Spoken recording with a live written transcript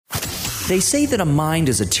They say that a mind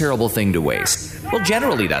is a terrible thing to waste. Well,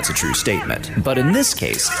 generally that's a true statement. But in this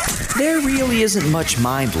case, there really isn't much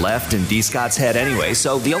mind left in D. Scott's head anyway,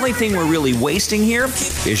 so the only thing we're really wasting here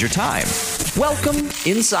is your time. Welcome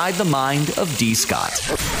inside the mind of D. Scott.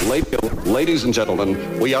 Ladies and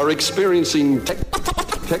gentlemen, we are experiencing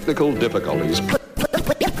technical difficulties.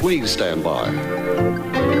 Please stand by.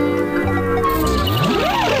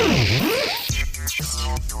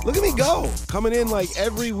 Look at me go. Coming in like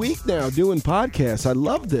every week now doing podcasts. I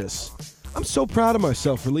love this. I'm so proud of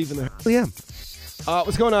myself for leaving the house. I am.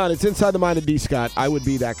 What's going on? It's Inside the Mind of D. Scott. I would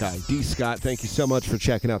be that guy. D. Scott, thank you so much for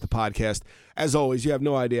checking out the podcast. As always, you have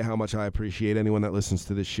no idea how much I appreciate anyone that listens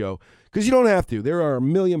to this show. Because you don't have to. There are a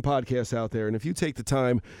million podcasts out there. And if you take the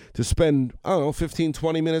time to spend, 15,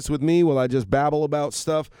 20 minutes with me while I just babble about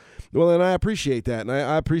stuff, well, then I appreciate that. And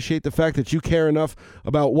I appreciate the fact that you care enough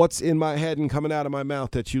about what's in my head and coming out of my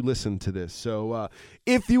mouth that you listen to this. So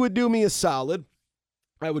if you would do me a solid,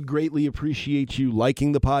 I would greatly appreciate you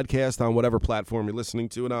liking the podcast on whatever platform you're listening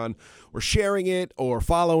to it on, or sharing it, or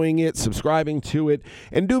following it, subscribing to it,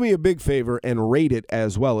 and do me a big favor and rate it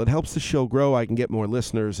as well. It helps the show grow. I can get more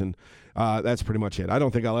listeners, and that's pretty much it. I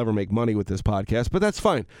don't think I'll ever make money with this podcast, but that's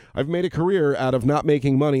fine. I've made a career out of not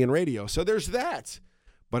making money in radio, so there's that.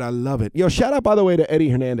 But I love it. Shout out, by the way, to Eddie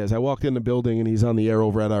Hernandez. I walked in the building, and he's on the air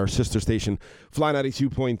over at our sister station, Fly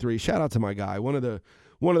 92.3. Shout out to my guy, one of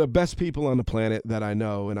the best people on the planet that I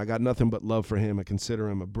know, and I got nothing but love for him. I consider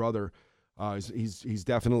him a brother. He's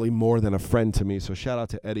definitely more than a friend to me, so shout out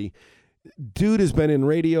to Eddie. Dude has been in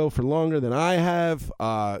radio for longer than I have.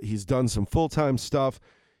 He's done some full-time stuff.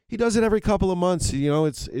 He does it every couple of months.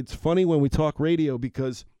 It's funny when we talk radio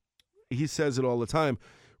because he says it all the time.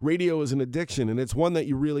 Radio is an addiction, and it's one that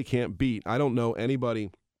you really can't beat. I don't know anybody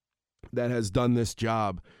that has done this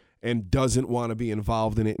job and doesn't want to be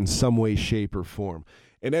involved in it in some way, shape, or form.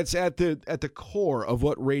 And that's at the core of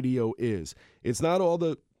what radio is. It's not all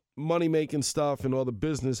the money-making stuff and all the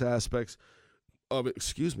business aspects of it.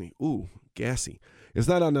 Excuse me. Ooh, gassy. It's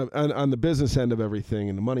not on the business end of everything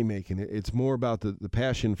and the money-making. It's more about the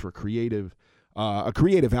passion for a creative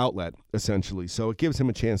outlet, essentially. So it gives him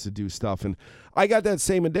a chance to do stuff. And I got that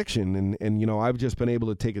same addiction. And I've just been able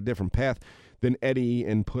to take a different path than Eddie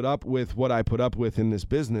and put up with what I put up with in this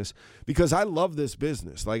business because I love this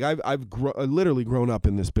business. Like I've literally grown up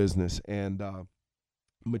in this business and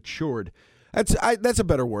matured. That's a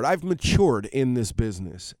better word. I've matured in this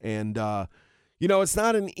business. And, it's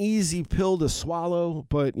not an easy pill to swallow,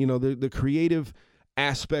 but, the creative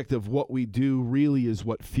aspect of what we do really is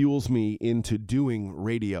what fuels me into doing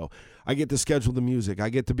radio. I get to schedule the music. I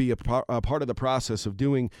get to be a part of the process of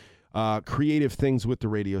doing creative things with the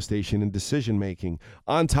radio station and decision making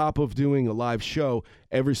on top of doing a live show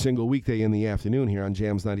every single weekday in the afternoon here on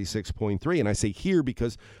Jams 96.3. And I say here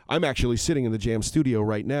because I'm actually sitting in the Jam studio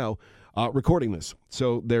right now recording this.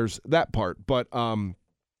 So there's that part. But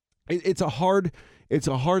it's a hard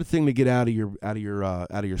thing to get out of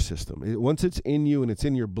your system. Once it's in you and it's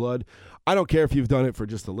in your blood, I don't care if you've done it for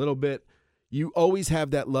just a little bit. You always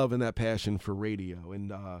have that love and that passion for radio.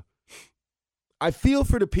 And I feel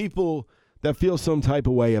for the people that feel some type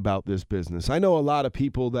of way about this business. I know a lot of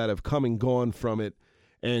people that have come and gone from it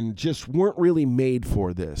and just weren't really made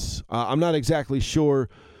for this. I'm not exactly sure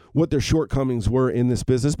what their shortcomings were in this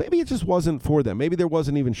business. Maybe it just wasn't for them. Maybe there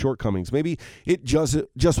wasn't even shortcomings. Maybe it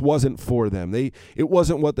just wasn't for them. It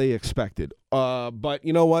wasn't what they expected. But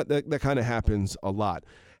you know what? That kind of happens a lot.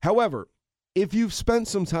 However, if you've spent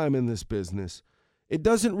some time in this business, it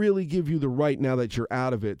doesn't really give you the right now that you're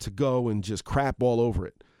out of it to go and just crap all over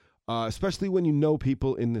it, especially when you know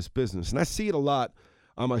people in this business. And I see it a lot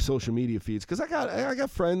on my social media feeds because I got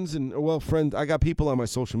friends I got people on my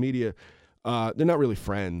social media. They're not really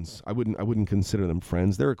friends. I wouldn't consider them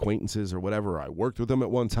friends. They're acquaintances or whatever. I worked with them at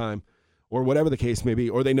one time or whatever the case may be,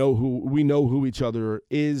 or we know who each other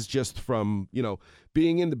is just from,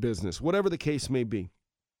 being in the business, whatever the case may be.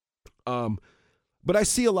 But I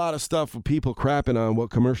see a lot of stuff of people crapping on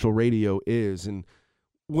what commercial radio is. And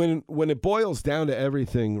when it boils down to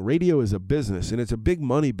everything, radio is a business, and it's a big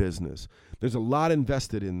money business. There's a lot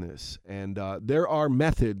invested in this. And there are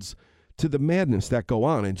methods to the madness that go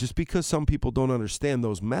on. And just because some people don't understand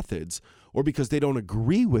those methods or because they don't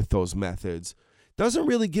agree with those methods doesn't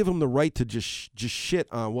really give them the right to just shit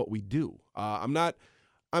on what we do. I'm not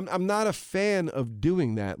a fan of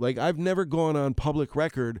doing that. Like, I've never gone on public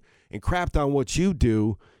record and crapped on what you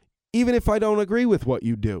do, even if I don't agree with what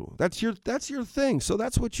you do. That's your thing. So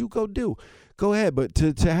that's what you go do. Go ahead. But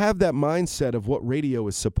to have that mindset of what radio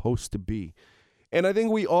is supposed to be. And I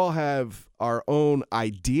think we all have our own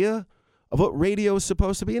idea of what radio is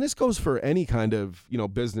supposed to be, and this goes for any kind of,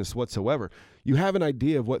 business whatsoever. You have an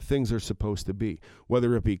idea of what things are supposed to be,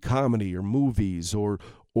 whether it be comedy or movies or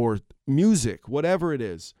music, whatever it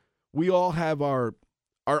is. We all have our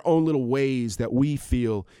own little ways that we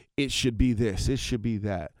feel it should be this, it should be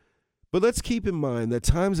that. But let's keep in mind that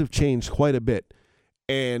times have changed quite a bit.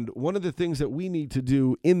 And one of the things that we need to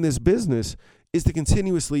do in this business is to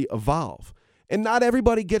continuously evolve. And not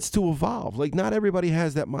everybody gets to evolve. Like, not everybody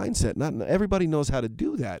has that mindset. Not everybody knows how to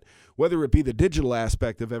do that, whether it be the digital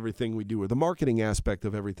aspect of everything we do or the marketing aspect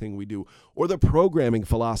of everything we do or the programming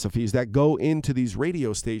philosophies that go into these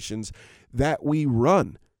radio stations that we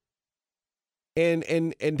run. And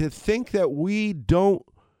to think that we don't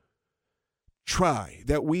try,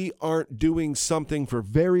 that we aren't doing something for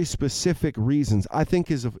very specific reasons, I think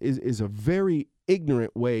is a very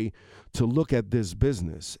ignorant way to look at this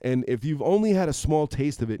business. And if you've only had a small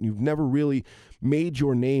taste of it and you've never really made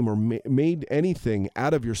your name or made anything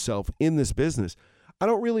out of yourself in this business, I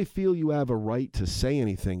don't really feel you have a right to say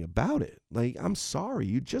anything about it. Like, I'm sorry,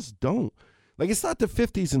 you just don't. Like, it's not the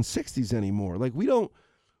 50s and 60s anymore. Like, we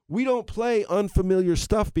don't play unfamiliar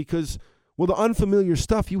stuff because, well, the unfamiliar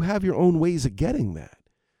stuff, you have your own ways of getting that.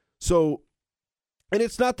 So, and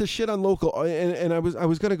it's not the shit on local, and I was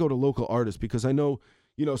going to go to local artists because I know,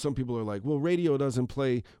 some people are like, well, radio doesn't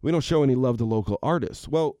play, we don't show any love to local artists.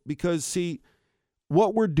 Well, because, see,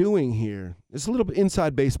 what we're doing here is a little bit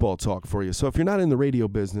inside baseball talk for you. So if you're not in the radio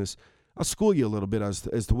business, I'll school you a little bit as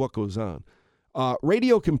to what goes on.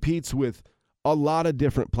 Radio competes with a lot of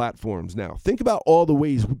different platforms now. Think about all the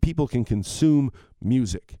ways people can consume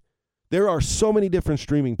music. There are so many different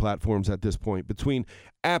streaming platforms at this point, between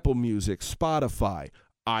Apple Music, Spotify,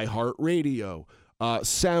 iHeartRadio,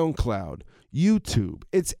 SoundCloud, YouTube.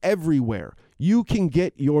 It's everywhere. You can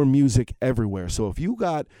get your music everywhere. So if you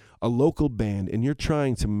got a local band and you're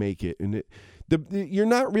trying to make it, and you're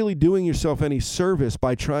not really doing yourself any service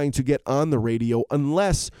by trying to get on the radio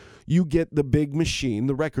unless you get the big machine,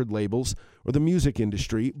 the record labels, or the music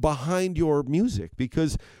industry behind your music.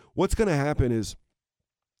 Because what's going to happen is,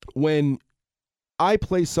 when I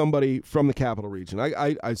play somebody from the Capital Region,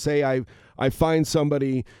 I say I find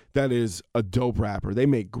somebody that is a dope rapper. They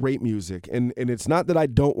make great music, and it's not that I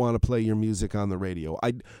don't want to play your music on the radio.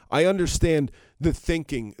 I understand the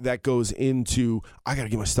thinking that goes into, I got to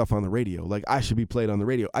get my stuff on the radio. Like, I should be played on the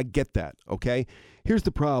radio. I get that, okay? Here's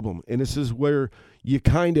the problem, and this is where you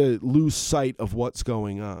kind of lose sight of what's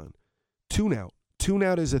going on. Tune out. Tune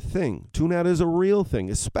out is a thing. Tune out is a real thing,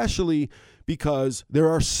 especially because there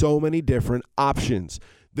are so many different options.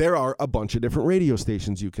 There are a bunch of different radio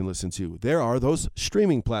stations you can listen to. There are those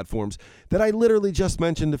streaming platforms that I literally just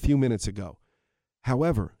mentioned a few minutes ago.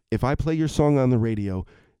 However, if I play your song on the radio,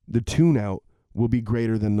 the tune out will be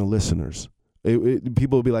greater than the listeners.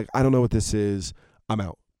 People will be like, I don't know what this is. I'm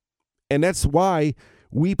out. And that's why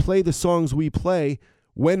we play the songs we play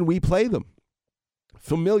when we play them.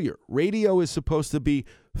 Familiar. Radio is supposed to be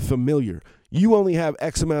familiar. You only have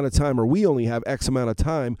X amount of time, or we only have X amount of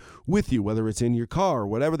time with you, whether it's in your car or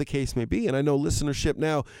whatever the case may be. And I know listenership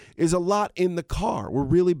now is a lot in the car. We're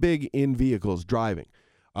really big in vehicles, driving.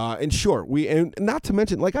 And sure, and not to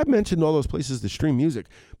mention, like I've mentioned all those places to stream music,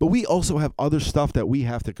 but we also have other stuff that we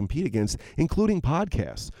have to compete against, including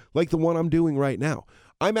podcasts, like the one I'm doing right now.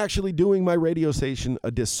 I'm actually doing my radio station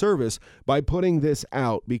a disservice by putting this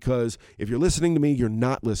out, because if you're listening to me, you're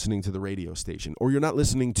not listening to the radio station, or you're not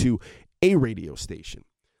listening to a radio station.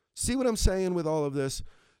 See what I'm saying with all of this?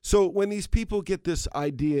 So when these people get this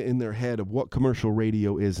idea in their head of what commercial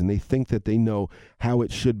radio is, and they think that they know how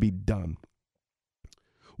it should be done,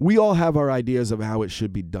 we all have our ideas of how it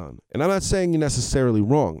should be done. And I'm not saying you're necessarily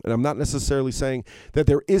wrong, and I'm not necessarily saying that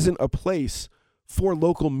there isn't a place for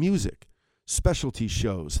local music, specialty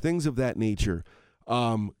shows, things of that nature,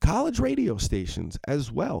 college radio stations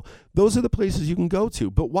as well. Those are the places you can go to.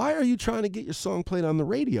 But why are you trying to get your song played on the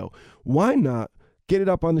radio? Why not get it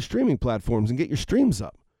up on the streaming platforms and get your streams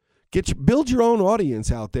up? Build your own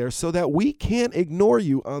audience out there so that we can't ignore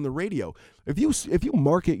you on the radio. If you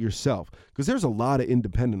market yourself, because there's a lot of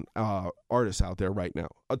independent artists out there right now,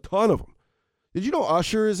 a ton of them. Did you know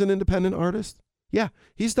Usher is an independent artist? Yeah,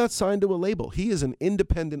 he's not signed to a label. He is an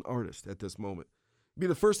independent artist at this moment. Be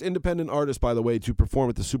the first independent artist, by the way, to perform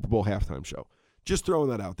at the Super Bowl halftime show. Just throwing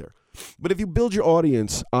that out there. But if you build your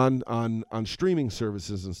audience on streaming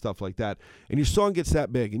services and stuff like that, and your song gets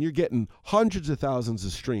that big, and you're getting hundreds of thousands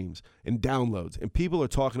of streams and downloads, and people are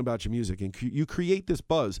talking about your music, and you create this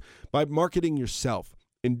buzz by marketing yourself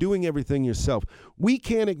and doing everything yourself, we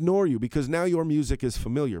can't ignore you, because now your music is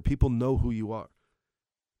familiar. People know who you are.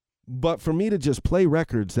 But for me to just play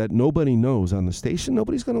records that nobody knows on the station,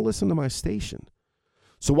 nobody's going to listen to my station.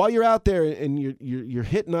 So while you're out there and you're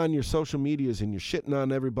hitting on your social medias and you're shitting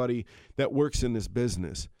on everybody that works in this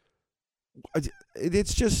business,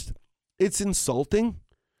 it's insulting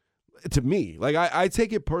to me. Like, I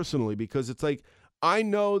take it personally because it's like, I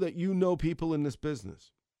know that you know people in this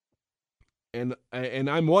business, and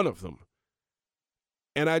I'm one of them.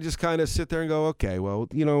 And I just kind of sit there and go, okay, well,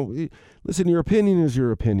 listen, your opinion is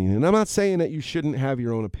your opinion. And I'm not saying that you shouldn't have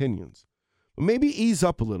your own opinions. But maybe ease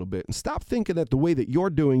up a little bit and stop thinking that the way that you're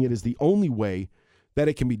doing it is the only way that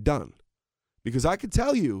it can be done. Because I can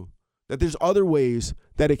tell you that there's other ways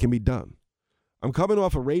that it can be done. I'm coming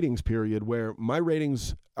off a ratings period where my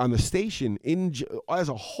ratings on the station as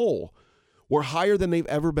a whole were higher than they've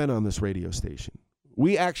ever been on this radio station.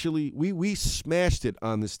 We actually, we smashed it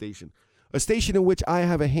on this station. A station in which I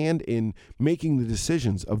have a hand in making the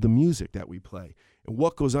decisions of the music that we play and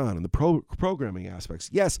what goes on in the programming aspects.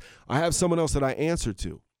 Yes, I have someone else that I answer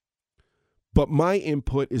to, but my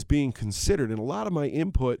input is being considered, and a lot of my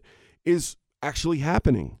input is actually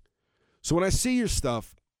happening. So when I see your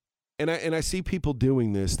stuff, and I see people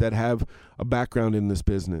doing this that have a background in this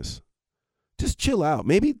business, just chill out.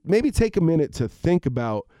 Maybe take a minute to think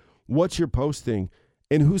about what you're posting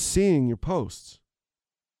and who's seeing your posts.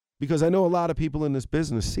 Because I know a lot of people in this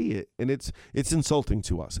business see it, and it's insulting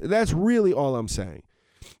to us. That's really all I'm saying.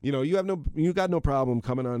 You got no problem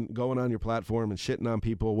going on your platform and shitting on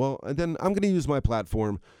people. Well, and then I'm going to use my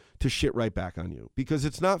platform to shit right back on you because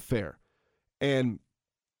it's not fair. And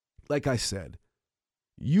like I said,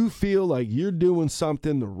 you feel like you're doing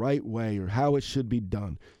something the right way or how it should be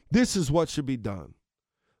done. This is what should be done.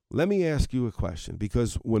 Let me ask you a question,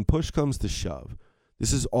 because when push comes to shove,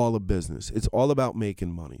 this is all a business. It's all about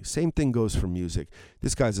making money. Same thing goes for music.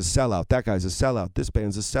 This guy's a sellout. That guy's a sellout. This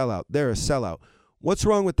band's a sellout. They're a sellout. What's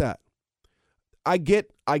wrong with that? I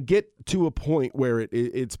get to a point where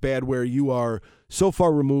it's bad, where you are so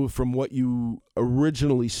far removed from what you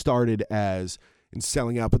originally started as in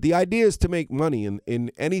selling out. But the idea is to make money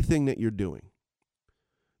in anything that you're doing.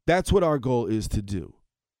 That's what our goal is to do.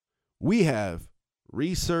 We have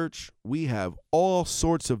research. We have all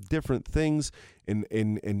sorts of different things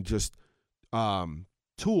and just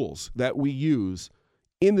tools that we use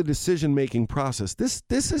in the decision-making process. This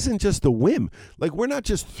isn't just a whim. Like, we're not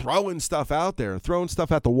just throwing stuff out there, throwing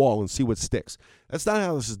stuff at the wall and see what sticks. That's not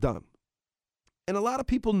how this is done. And a lot of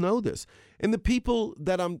people know this. And the people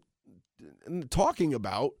that I'm talking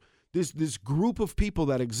about, this group of people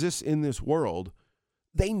that exists in this world,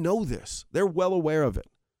 they know this. They're well aware of it.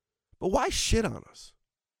 But why shit on us?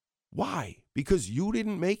 Why? Because you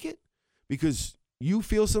didn't make it? Because you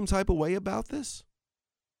feel some type of way about this?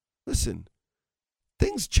 Listen,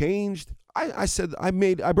 things changed. I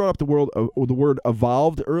brought up the word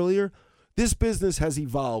evolved earlier. This business has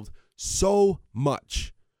evolved so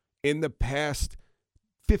much in the past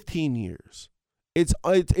 15 years. It's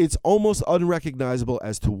almost unrecognizable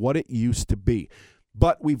as to what it used to be.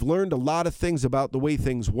 But we've learned a lot of things about the way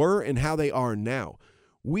things were and how they are now.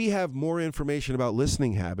 We have more information about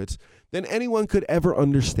listening habits than anyone could ever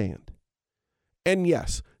understand. And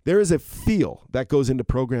yes, there is a feel that goes into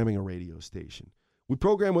programming a radio station. We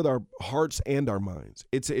program with our hearts and our minds.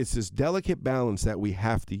 It's this delicate balance that we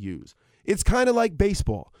have to use. It's kind of like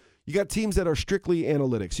baseball. You got teams that are strictly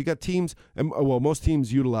analytics. You got teams, most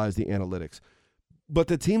teams utilize the analytics. But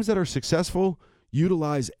the teams that are successful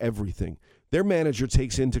utilize everything. Their manager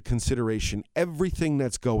takes into consideration everything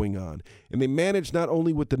that's going on. And they manage not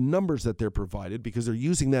only with the numbers that they're provided, because they're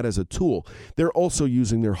using that as a tool, they're also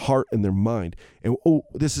using their heart and their mind. And,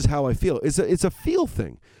 this is how I feel. It's a feel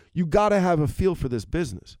thing. You got to have a feel for this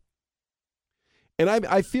business. And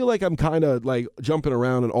I feel like I'm kind of like jumping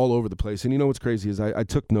around and all over the place. And you know what's crazy is I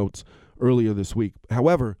took notes earlier this week.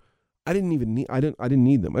 However, I didn't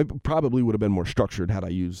need them. I probably would have been more structured had I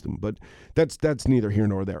used them, but that's neither here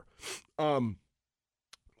nor there.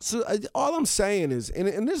 So all I'm saying is,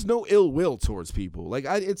 and there's no ill will towards people.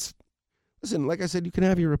 Listen, like I said, you can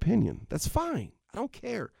have your opinion. That's fine. I don't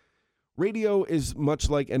care. Radio is much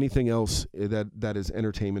like anything else that is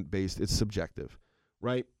entertainment based. It's subjective,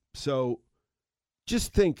 right? So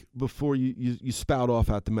just think before you spout off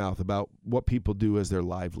at the mouth about what people do as their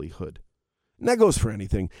livelihood. And that goes for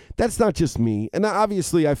anything. That's not just me. And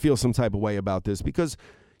obviously I feel some type of way about this because,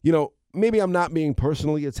 maybe I'm not being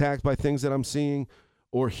personally attacked by things that I'm seeing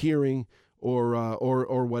or hearing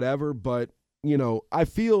or whatever. But, I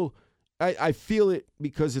feel it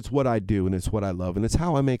because it's what I do and it's what I love and it's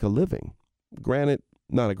how I make a living. Granted,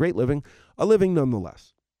 not a great living, a living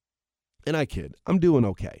nonetheless. And I kid, I'm doing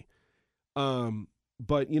okay.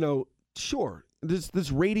 But, sure,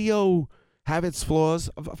 Does radio have its flaws?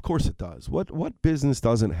 Of course it does. What business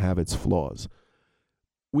doesn't have its flaws?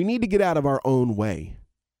 We need to get out of our own way.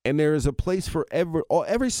 And there is a place for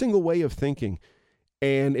every single way of thinking.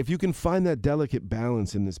 And if you can find that delicate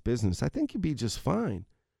balance in this business, I think you'll be just fine.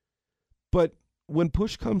 But when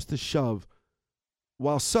push comes to shove,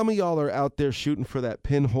 while some of y'all are out there shooting for that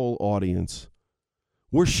pinhole audience,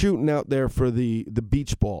 we're shooting out there for the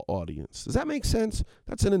beach ball audience. Does that make sense?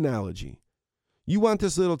 That's an analogy. You want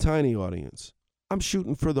this little tiny audience. I'm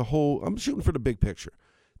shooting for the big picture.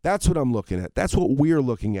 That's what I'm looking at. That's what we're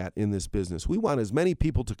looking at in this business. We want as many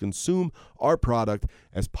people to consume our product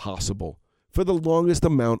as possible for the longest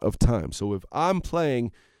amount of time. So if I'm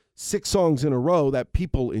playing 6 songs in a row that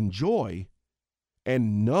people enjoy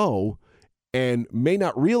and know and may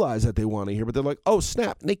not realize that they want to hear, but they're like, oh,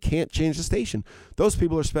 snap, they can't change the station. Those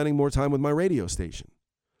people are spending more time with my radio station.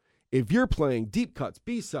 If you're playing deep cuts,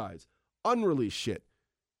 B-sides, unreleased shit,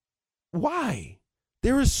 why?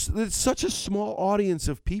 There's such a small audience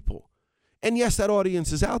of people. And yes, that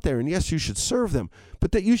audience is out there, and yes, you should serve them,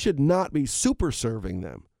 but that you should not be super serving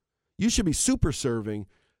them. You should be super serving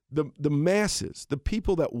the masses, the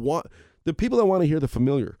people that want to hear the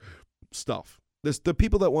familiar stuff. The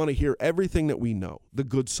people that want to hear everything that we know, the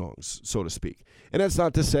good songs, so to speak. And that's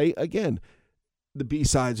not to say, again, the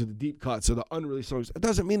B-sides or the deep cuts or the unreleased songs. It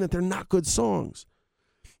doesn't mean that they're not good songs.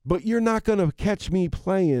 But you're not going to catch me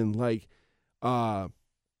playing like an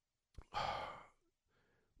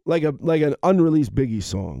unreleased Biggie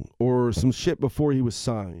song or some shit before he was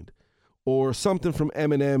signed or something from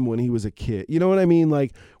Eminem when he was a kid. You know what I mean?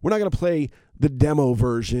 Like, we're not going to play the demo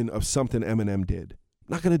version of something Eminem did.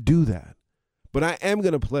 I'm not going to do that. But I am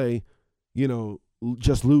going to play,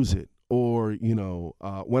 Just Lose It or,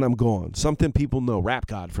 When I'm Gone. Something people know, Rap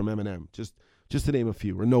God from Eminem, just to name a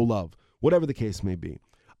few, or No Love, whatever the case may be.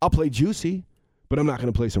 I'll play Juicy, but I'm not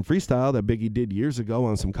going to play some freestyle that Biggie did years ago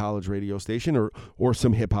on some college radio station or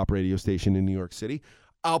some hip-hop radio station in New York City.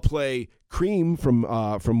 I'll play Cream from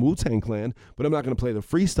Wu-Tang Clan, but I'm not going to play the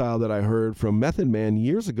freestyle that I heard from Method Man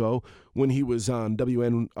years ago when he was on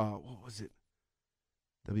what was it?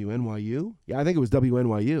 WNYU? Yeah, I think it was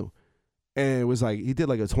WNYU. And it was like, he did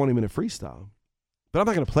like a 20-minute freestyle. But I'm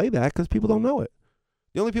not going to play that because people don't know it.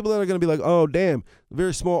 The only people that are going to be like, oh, damn, a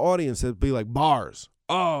very small audience that be like bars.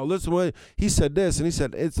 Oh, listen, what he said this, and he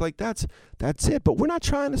said, it's like, that's it. But we're not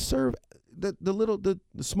trying to serve the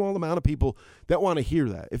small amount of people that want to hear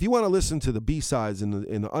that. If you want to listen to the B-sides and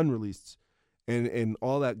the unreleased and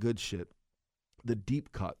all that good shit, the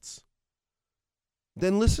deep cuts,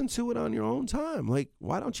 then listen to it on your own time. Like,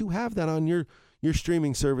 why don't you have that on your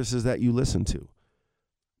streaming services that you listen to?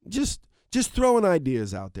 Just throwing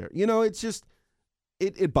ideas out there. It's just,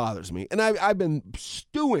 it bothers me. And I've been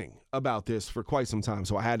stewing about this for quite some time,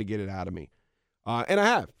 so I had to get it out of me. And I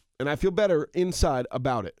have. And I feel better inside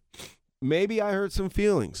about it. Maybe I hurt some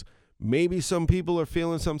feelings. Maybe some people are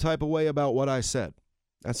feeling some type of way about what I said.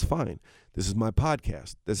 That's fine. This is my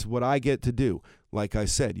podcast. This is what I get to do. Like I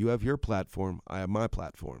said, you have your platform. I have my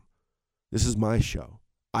platform. This is my show.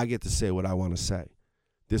 I get to say what I want to say.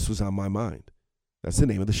 This was on my mind. That's the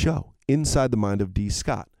name of the show, Inside the Mind of D.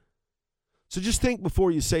 Scott. So just think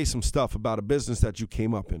before you say some stuff about a business that you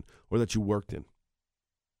came up in or that you worked in.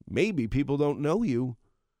 Maybe people don't know you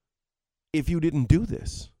if you didn't do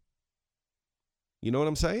this. You know what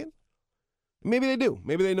I'm saying? Maybe they do.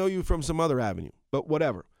 Maybe they know you from some other avenue, but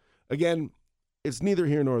whatever. Again, it's neither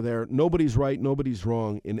here nor there. Nobody's right. Nobody's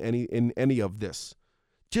wrong in any of this.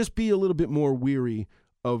 Just be a little bit more wary,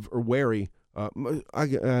 one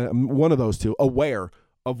of those two, aware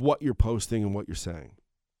of what you're posting and what you're saying.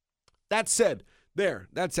 That said,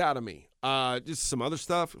 that's out of me. Just some other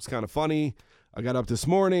stuff. It's kind of funny. I got up this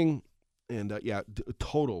morning, and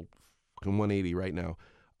total 180 right now.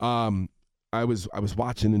 I was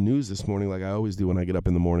watching the news this morning like I always do when I get up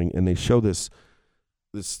in the morning, and they show this.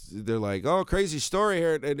 They're like, oh, crazy story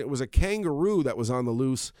here. And it was a kangaroo that was on the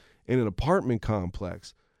loose in an apartment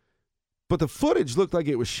complex. But the footage looked like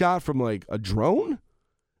it was shot from like a drone,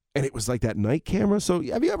 and it was like that night camera. So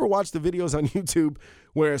have you ever watched the videos on YouTube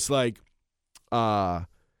where it's like,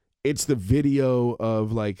 it's the video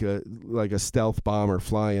of like a stealth bomber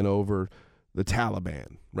flying over the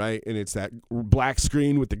Taliban, right? And it's that black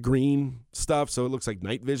screen with the green stuff, so it looks like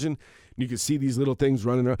night vision. You can see these little things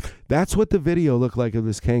running around. That's what the video looked like of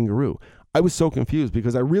this kangaroo. I was so confused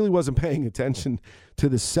because I really wasn't paying attention to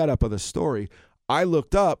the setup of the story. I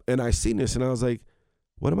looked up and I seen this and I was like,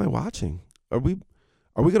 what am I watching? Are we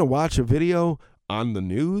going to watch a video on the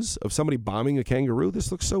news of somebody bombing a kangaroo?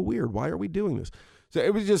 This looks so weird. Why are we doing this? So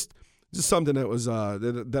it was just Just something that was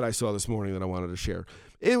that I saw this morning that I wanted to share.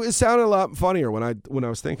 It sounded a lot funnier when I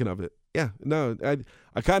was thinking of it. Yeah, no,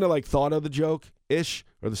 I kind of like thought of the joke-ish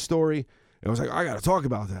or the story, and I was like, I got to talk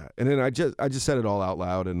about that. And then I just said it all out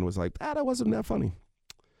loud and was like, that wasn't that funny.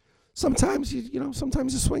 Sometimes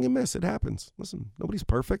sometimes you swing and miss. It happens. Listen, nobody's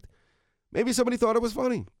perfect. Maybe somebody thought it was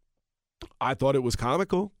funny. I thought it was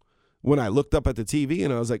comical when I looked up at the TV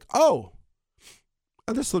and I was like, oh,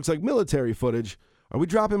 this looks like military footage. Are we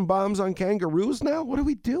dropping bombs on kangaroos now? What are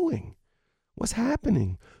we doing? What's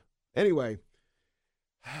happening? Anyway,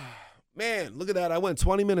 man, look at that. I went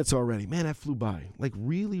 20 minutes already. Man, that flew by like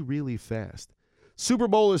really, really fast. Super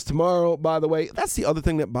Bowl is tomorrow, by the way. That's the other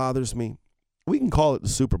thing that bothers me. We can call it the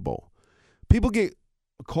Super Bowl. People get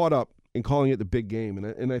caught up in calling it the big game,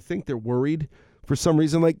 and I think they're worried for some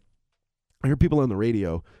reason. Like, I hear people on the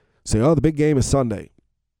radio say, oh, the big game is Sunday.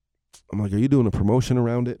 I'm like, are you doing a promotion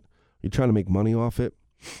around it? Are you trying to make money off it?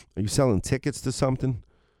 Are you selling tickets to something?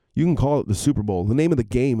 You can call it the Super Bowl. The name of the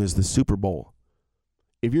game is the Super Bowl.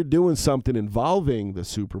 If you're doing something involving the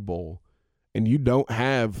Super Bowl and you don't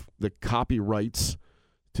have the copyrights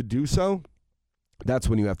to do so, that's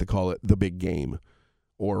when you have to call it the big game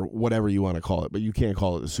or whatever you want to call it. But you can't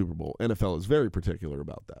call it the Super Bowl. NFL is very particular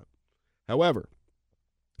about that. However,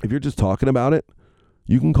 if you're just talking about it,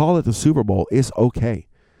 you can call it the Super Bowl. It's okay.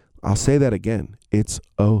 I'll say that again. It's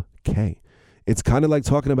okay. It's kind of like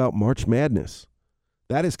talking about March Madness.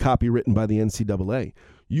 That is copywritten by the NCAA.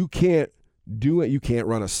 You can't do it. You can't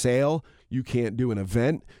run a sale. You can't do an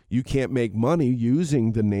event. You can't make money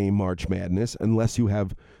using the name March Madness unless you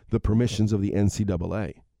have the permissions of the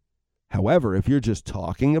NCAA. However, if you're just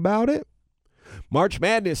talking about it, March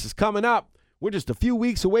Madness is coming up. We're just a few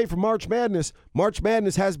weeks away from March Madness. March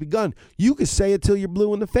Madness has begun. You could say it till you're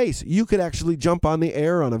blue in the face. You could actually jump on the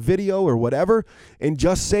air on a video or whatever and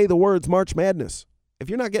just say the words March Madness. If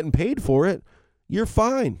you're not getting paid for it, you're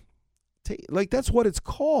fine. Like, that's what it's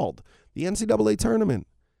called. The NCAA tournament,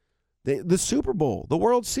 the Super Bowl, the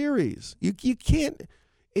World Series. You can't,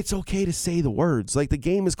 it's okay to say the words. Like, the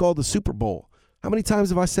game is called the Super Bowl. How many times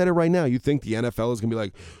have I said it right now? You think the NFL is going to be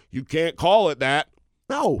like, you can't call it that.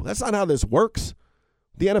 No, that's not how this works.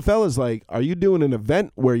 The NFL is like, are you doing an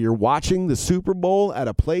event where you're watching the Super Bowl at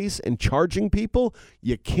a place and charging people?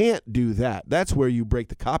 You can't do that. That's where you break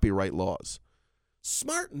the copyright laws.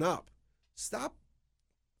 Smarten up.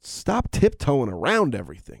 Stop tiptoeing around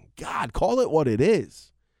everything. God, call it what it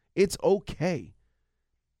is. It's okay.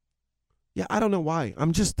 Yeah, I don't know why.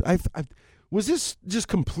 Was this just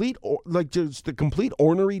complete, just the complete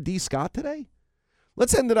ornery D. Scott today?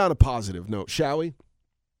 Let's end it on a positive note, shall we?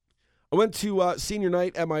 I went to senior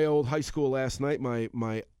night at my old high school last night,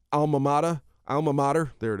 my alma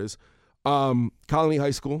mater, there it is, Colony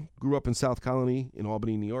High School. Grew up in South Colony in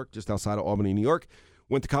Albany, New York, just outside of Albany, New York.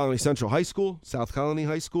 Went to Colony Central High School, South Colony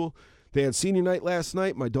High School. They had senior night last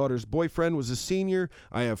night. My daughter's boyfriend was a senior.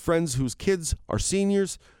 I have friends whose kids are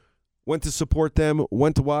seniors. Went to support them,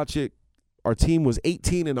 went to watch it. Our team was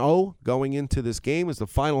 18-0 going into this game. It's the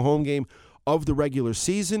final home game of the regular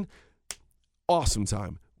season. Awesome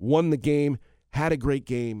time. Won the game, had a great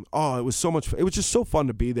game. Oh, it was so much fun. It was just so fun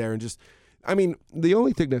to be there. And the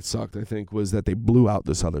only thing that sucked, I think, was that they blew out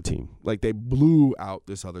this other team. Like, they blew out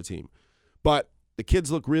this other team. But the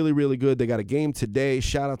kids look really, really good. They got a game today.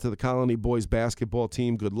 Shout out to the Colony boys basketball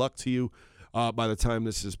team. Good luck to you. By the time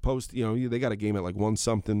this is posted, they got a game at like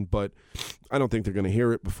 1-something, but I don't think they're going to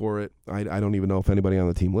hear it before it. I don't even know if anybody on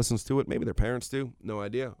the team listens to it. Maybe their parents do. No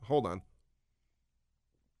idea. Hold on.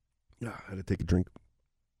 I had to take a drink.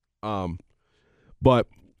 But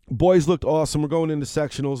boys looked awesome. We're going into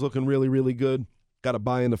sectionals looking really, really good. Got a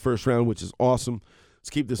bye in the first round, which is awesome. Let's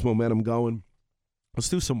keep this momentum going. Let's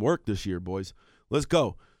do some work this year, boys. Let's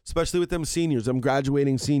go, especially with them seniors. I'm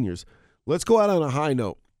graduating seniors. Let's go out on a high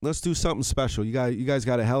note. Let's do something special. You guys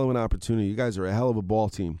got a hell of an opportunity. You guys are a hell of a ball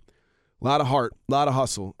team. A lot of heart, a lot of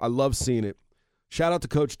hustle. I love seeing it. Shout out to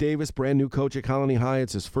Coach Davis, brand new coach at Colony High.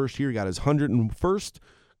 It's his first year. He got his 101st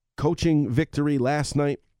coaching victory last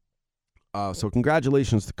night. So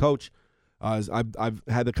congratulations to Coach. I've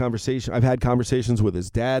had conversations with his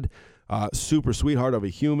dad. Super sweetheart of a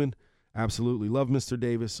human. Absolutely love Mr.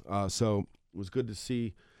 Davis. So it was good to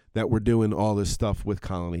see that we're doing all this stuff with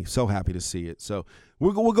Colony. So happy to see it. So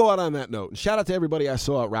we'll go out on that note. And shout out to everybody I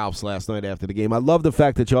saw at Ralph's last night after the game. I love the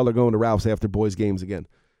fact that y'all are going to Ralph's after boys' games again.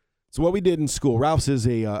 So what we did in school, Ralph's is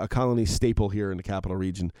a Colony staple here in the Capital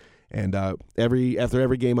Region. And after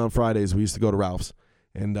every game on Fridays, we used to go to Ralph's.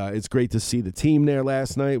 And it's great to see the team there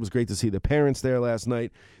last night. It was great to see the parents there last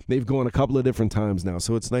night. They've gone a couple of different times now.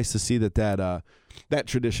 So it's nice to see that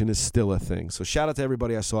tradition is still a thing. So shout out to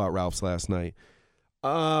everybody I saw at Ralph's last night.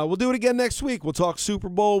 We'll do it again next week. We'll talk Super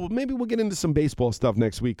Bowl. Maybe we'll get into some baseball stuff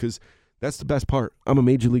next week because that's the best part. I'm a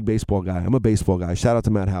Major League Baseball guy. I'm a baseball guy. Shout out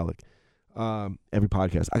to Matt Halleck. Every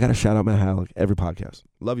podcast. I got to shout out Matt Halleck. Every podcast.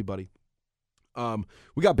 Love you, buddy.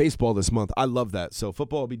 We got baseball this month. I love that. So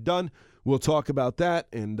football will be done. We'll talk about that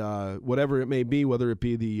and whatever it may be, whether it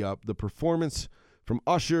be the performance from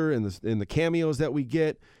Usher and the cameos that we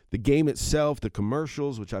get, the game itself, the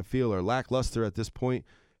commercials, which I feel are lackluster at this point.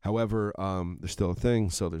 However, they're still a thing,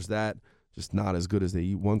 so there's that. Just not as good as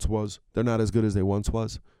they once was. They're not as good as they once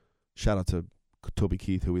was. Shout out to Toby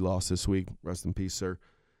Keith, who we lost this week. Rest in peace, sir.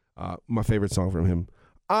 My favorite song from him,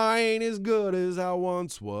 I Ain't As Good As I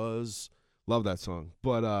Once Was. Love that song.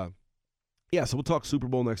 But, yeah, so we'll talk Super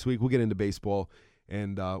Bowl next week. We'll get into baseball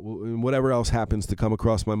and whatever else happens to come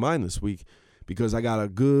across my mind this week because I got a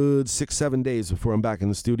good 6-7 days before I'm back in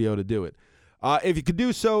the studio to do it. If you could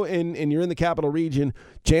do so and you're in the capital region,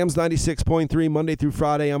 Jams 96.3, Monday through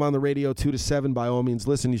Friday. I'm on the radio 2 to 7. By all means,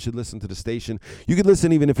 listen. You should listen to the station. You could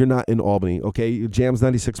listen even if you're not in Albany, okay? Jams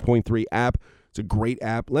 96.3 app. It's a great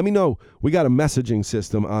app. Let me know. We got a messaging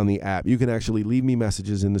system on the app. You can actually leave me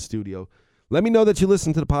messages in the studio. Let me know that you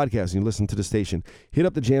listen to the podcast and you listen to the station. Hit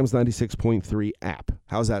up the Jams 96.3 app.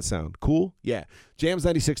 How's that sound? Cool? Yeah.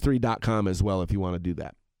 Jams963.com as well if you want to do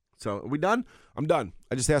that. So are we done? I'm done.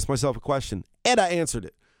 I just asked myself a question, and I answered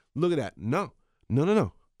it. Look at that. No.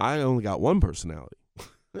 I only got one personality.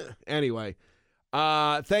 Anyway,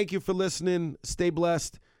 thank you for listening. Stay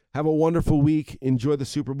blessed. Have a wonderful week. Enjoy the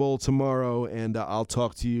Super Bowl tomorrow, and I'll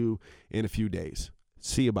talk to you in a few days.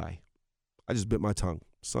 See you. Bye. I just bit my tongue.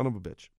 Son of a bitch.